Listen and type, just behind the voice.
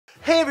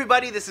Hey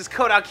everybody, this is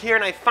Kohdok here,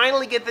 and I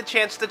finally get the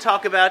chance to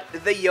talk about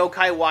the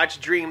Yokai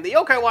Watch Dream. The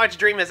Yokai Watch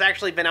Dream has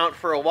actually been out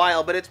for a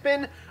while, but it's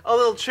been a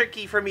little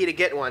tricky for me to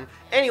get one.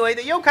 Anyway,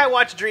 the Yokai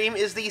Watch Dream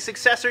is the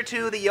successor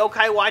to the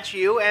Yokai Watch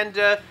U,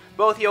 and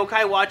both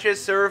Yokai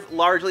Watches serve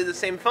largely the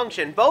same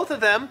function. Both of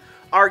them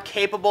are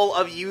capable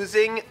of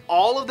using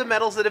all of the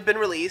medals that have been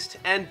released,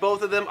 and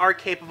both of them are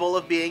capable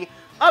of being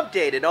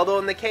updated, although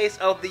in the case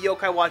of the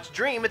Yokai Watch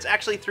Dream, it's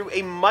actually through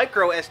a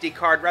micro SD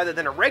card rather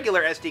than a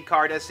regular SD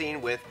card as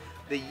seen with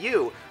the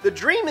U. The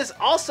Dream is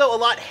also a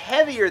lot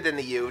heavier than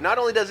the U. Not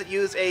only does it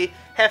use a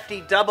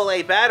hefty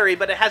AA battery,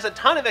 but it has a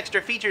ton of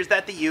extra features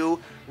that the U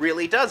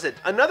really doesn't.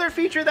 Another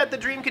feature that the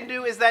Dream can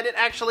do is that it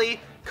actually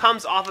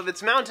comes off of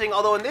its mounting,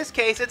 although in this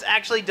case it's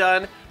actually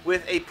done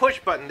with a push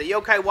button. The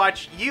Yokai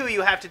Watch U,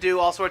 you have to do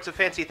all sorts of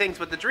fancy things,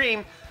 but the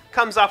Dream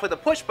comes off with a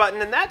push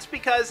button, and that's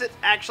because it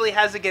actually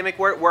has a gimmick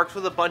where it works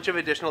with a bunch of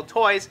additional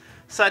toys,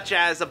 such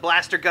as a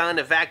blaster gun,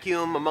 a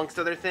vacuum, amongst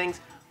other things.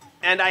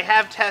 And I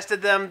have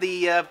tested them.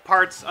 The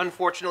parts,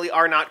 unfortunately,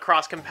 are not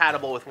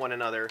cross-compatible with one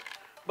another.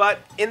 But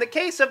in the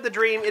case of the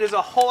Dream, it is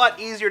a whole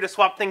lot easier to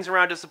swap things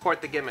around to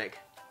support the gimmick.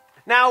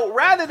 Now,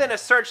 rather than a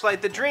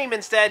searchlight, the Dream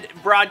instead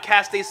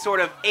broadcasts these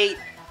sort of 8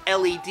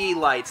 LED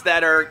lights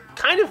that are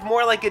kind of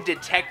more like a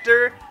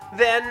detector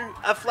than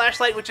a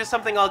flashlight, which is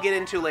something I'll get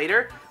into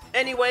later.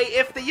 Anyway,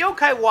 if the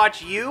Yokai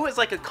Watch U is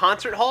like a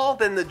concert hall,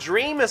 then the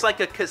Dream is like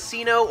a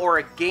casino or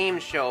a game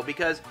show,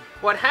 because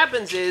what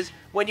happens is,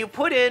 when you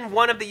put in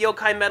one of the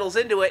Yokai medals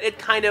into it, it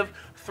kind of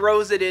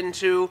throws it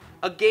into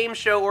a game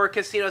show or a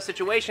casino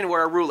situation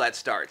where a roulette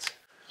starts.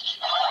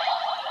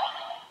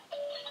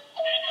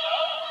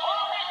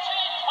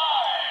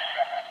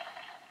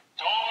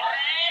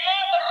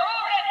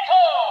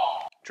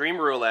 Dream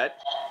Roulette.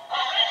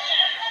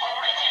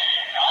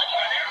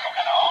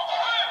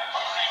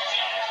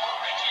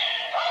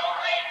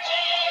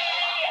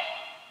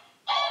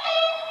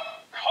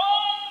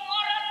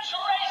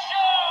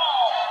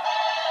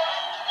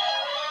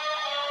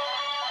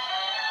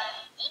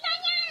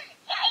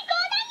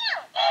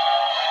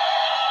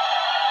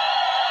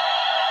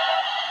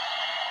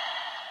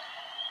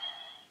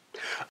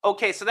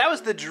 Okay, so that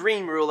was the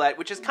Dream Roulette,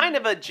 which is kind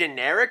of a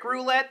generic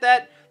roulette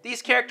that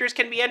these characters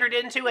can be entered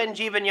into, and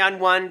Jivanyan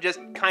 1, just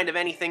kind of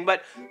anything.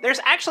 But there's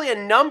actually a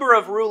number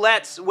of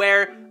roulettes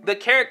where the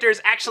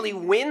characters actually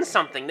win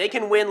something. They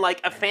can win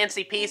like a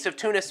fancy piece of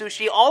tuna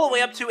sushi all the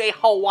way up to a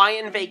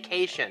Hawaiian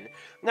vacation.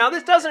 Now,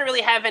 this doesn't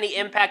really have any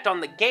impact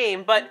on the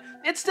game, but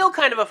it's still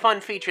kind of a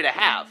fun feature to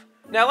have.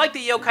 Now, like the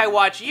Yokai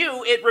Watch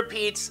U, it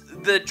repeats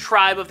the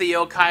tribe of the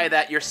yokai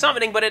that you're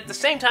summoning, but at the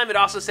same time it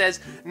also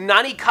says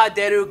Nani ka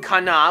deru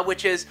kana,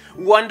 which is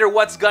wonder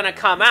what's gonna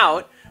come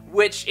out,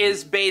 which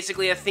is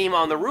basically a theme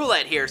on the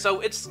roulette here. So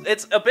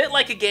it's a bit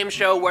like a game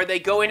show where they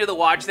go into the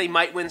watch, they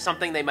might win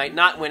something, they might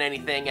not win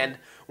anything, and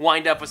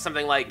wind up with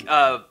something like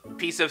a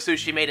piece of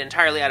sushi made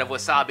entirely out of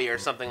wasabi or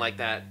something like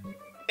that.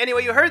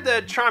 Anyway, you heard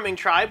the Charming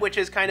Tribe, which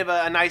is kind of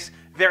a nice,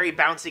 very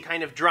bouncy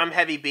kind of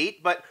drum-heavy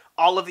beat, but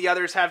all of the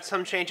others have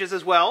some changes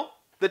as well.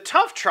 The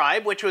Tough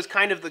Tribe, which was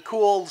kind of the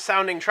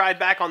cool-sounding tribe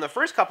back on the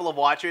first couple of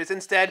watches,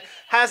 instead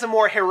has a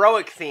more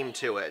heroic theme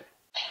to it.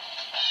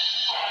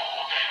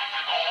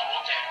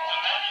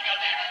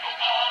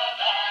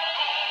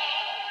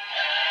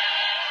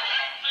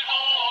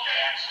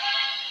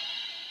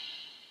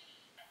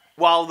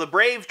 While the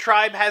Brave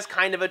Tribe has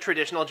kind of a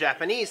traditional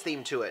Japanese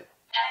theme to it.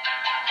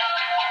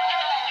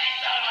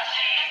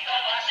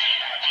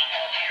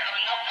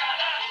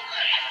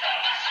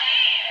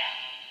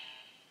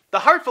 The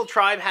Heartful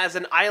Tribe has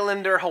an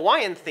Islander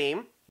Hawaiian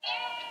theme.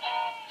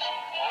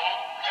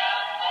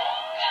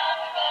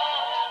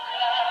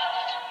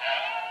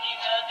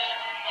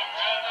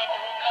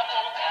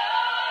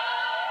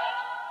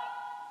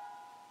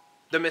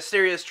 The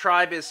Mysterious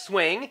Tribe is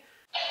Swing.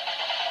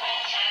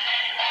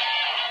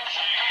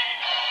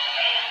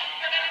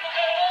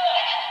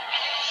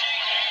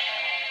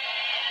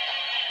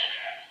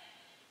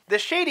 The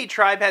Shady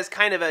Tribe has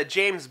kind of a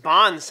James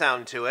Bond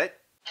sound to it.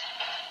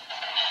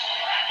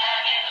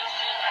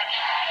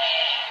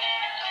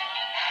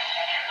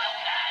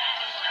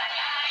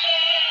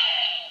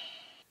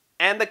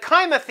 And the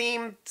Kaima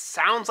theme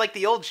sounds like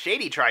the old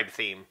Shady Tribe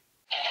theme.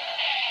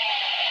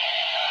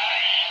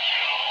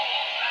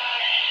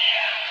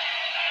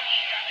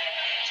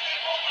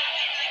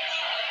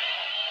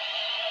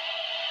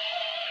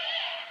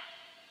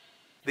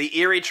 The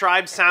Eerie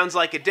Tribe sounds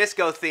like a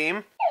disco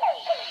theme.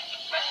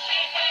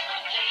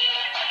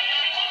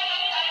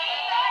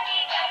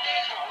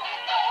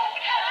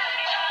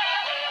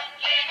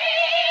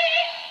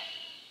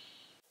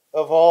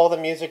 Of all the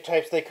music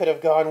types they could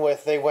have gone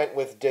with, they went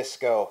with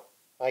disco.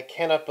 I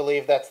cannot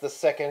believe that's the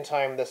second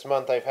time this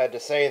month I've had to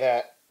say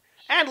that.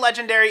 And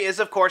legendary is,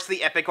 of course,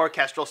 the epic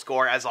orchestral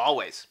score, as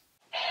always.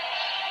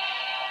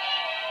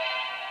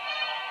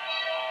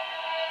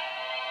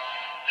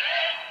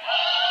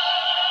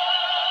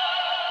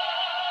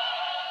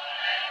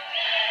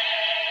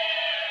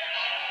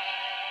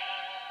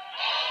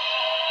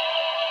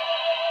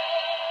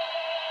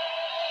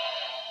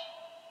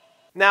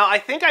 Now, I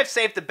think I've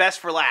saved the best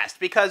for last,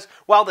 because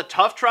while the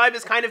Tough Tribe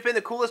has kind of been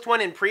the coolest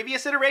one in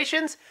previous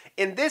iterations,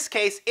 in this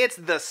case, it's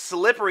the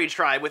Slippery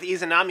Tribe with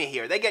Izanami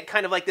here. They get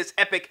kind of like this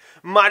epic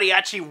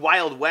mariachi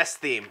Wild West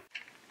theme.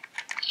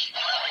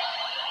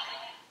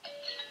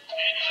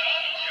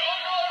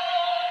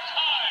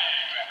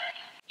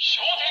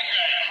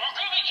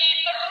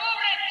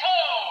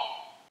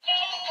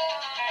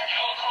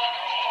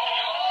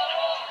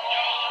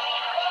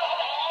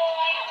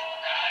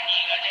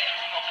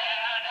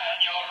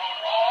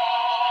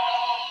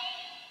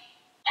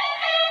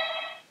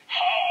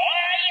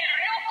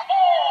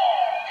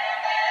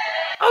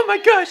 Oh my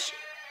gosh!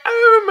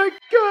 Oh my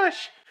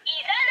gosh!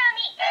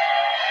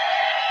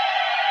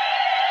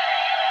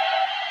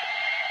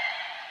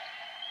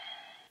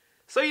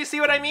 So you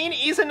see what I mean?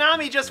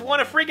 Izanami just won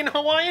a freaking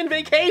Hawaiian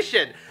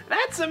vacation!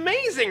 That's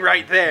amazing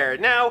right there!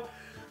 Now,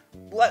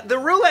 the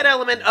roulette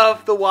element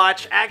of the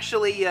watch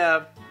actually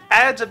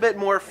adds a bit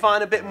more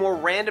fun, a bit more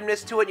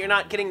randomness to it. You're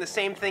not getting the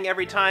same thing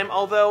every time,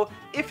 although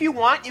if you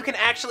want, you can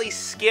actually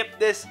skip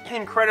this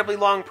incredibly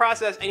long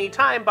process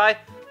anytime by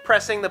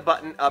pressing the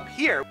button up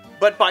here.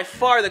 But by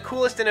far the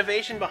coolest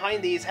innovation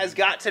behind these has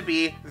got to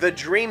be the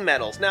Dream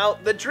Medals. Now,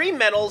 the Dream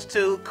Medals,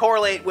 to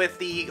correlate with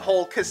the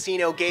whole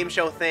casino game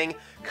show thing,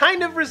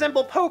 kind of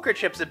resemble poker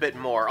chips a bit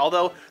more,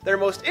 although their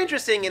most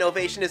interesting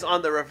innovation is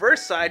on the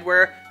reverse side,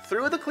 where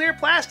through the clear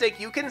plastic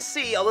you can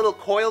see a little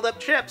coiled up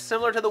chip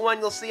similar to the one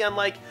you'll see on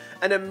like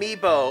an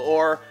Amiibo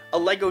or a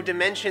LEGO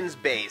Dimensions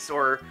base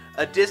or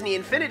a Disney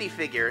Infinity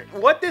figure.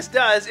 What this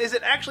does is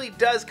it actually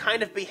does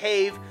kind of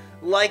behave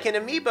like an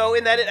Amiibo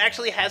in that it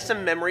actually has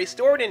some memory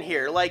stored in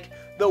here. Like,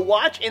 the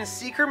watch in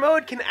Seeker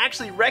mode can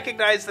actually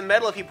recognize the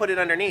medal if you put it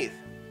underneath.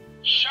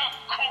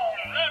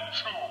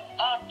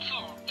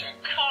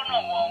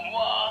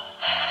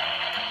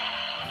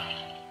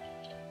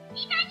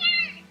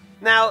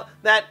 Now,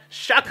 that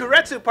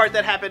shakuretsu part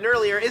that happened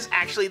earlier is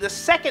actually the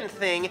second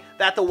thing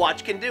that the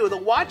watch can do. The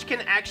watch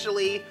can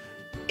actually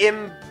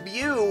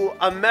imbue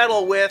a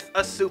medal with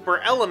a super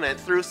element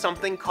through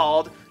something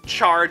called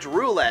Charge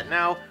Roulette.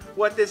 Now,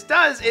 what this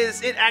does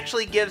is it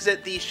actually gives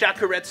it the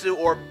shakuretsu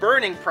or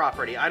burning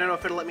property. I don't know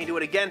if it'll let me do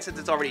it again since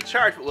it's already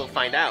charged, but we'll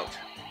find out.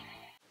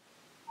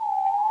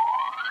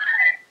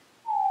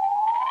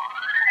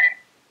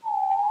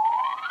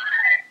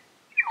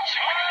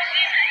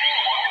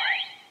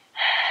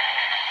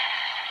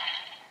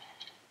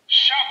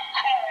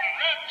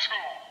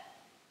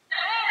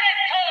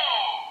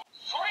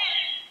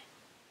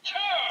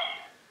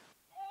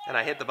 And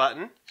I hit the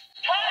button.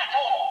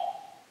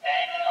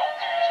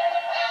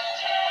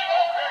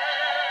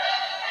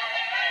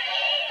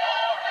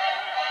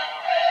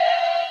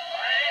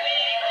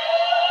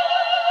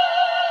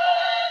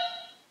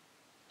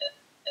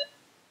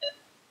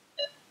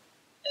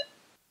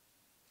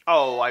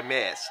 Oh, I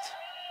missed.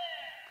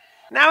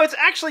 Now, it's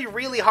actually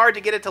really hard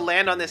to get it to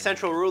land on this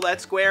central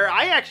roulette square.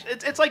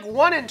 It's like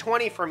 1 in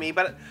 20 for me,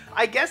 but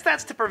I guess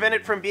that's to prevent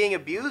it from being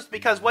abused,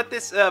 because what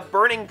this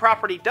burning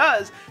property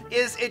does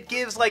is it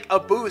gives like a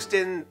boost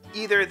in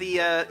either the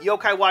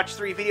Yokai Watch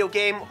 3 video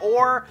game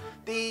or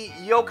the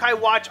Yokai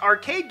Watch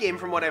arcade game,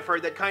 from what I've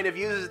heard, that kind of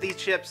uses these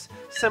chips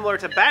similar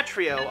to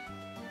Batrio.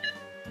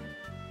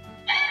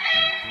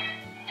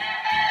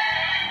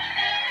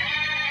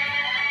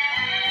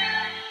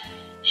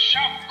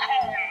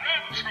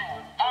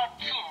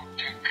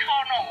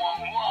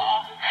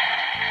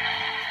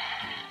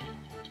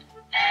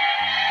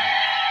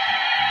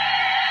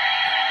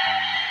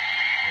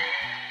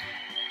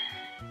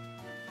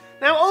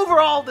 Now,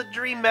 overall, the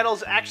Dream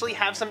Medals actually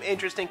have some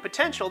interesting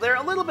potential. They're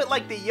a little bit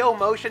like the Yo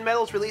Motion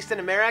Medals released in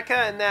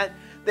America, in that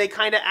they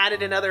kind of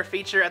added another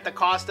feature at the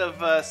cost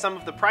of some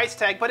of the price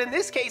tag, but in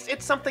this case,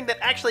 it's something that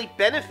actually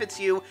benefits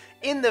you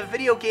in the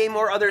video game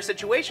or other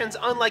situations,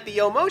 unlike the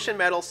Yo Motion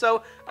Medal,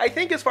 so I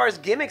think as far as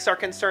gimmicks are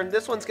concerned,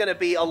 this one's going to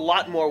be a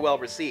lot more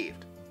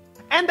well-received.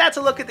 And that's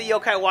a look at the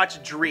Yokai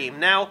Watch Dream.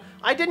 Now,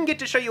 I didn't get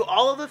to show you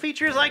all of the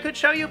features I could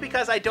show you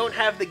because I don't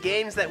have the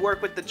games that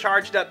work with the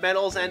charged up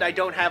medals, and I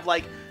don't have,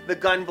 like, the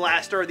gun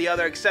blaster or the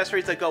other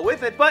accessories that go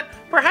with it, but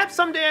perhaps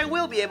someday I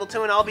will be able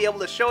to, and I'll be able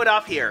to show it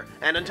off here.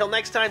 And until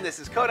next time, this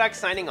is Kohdok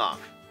signing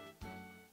off.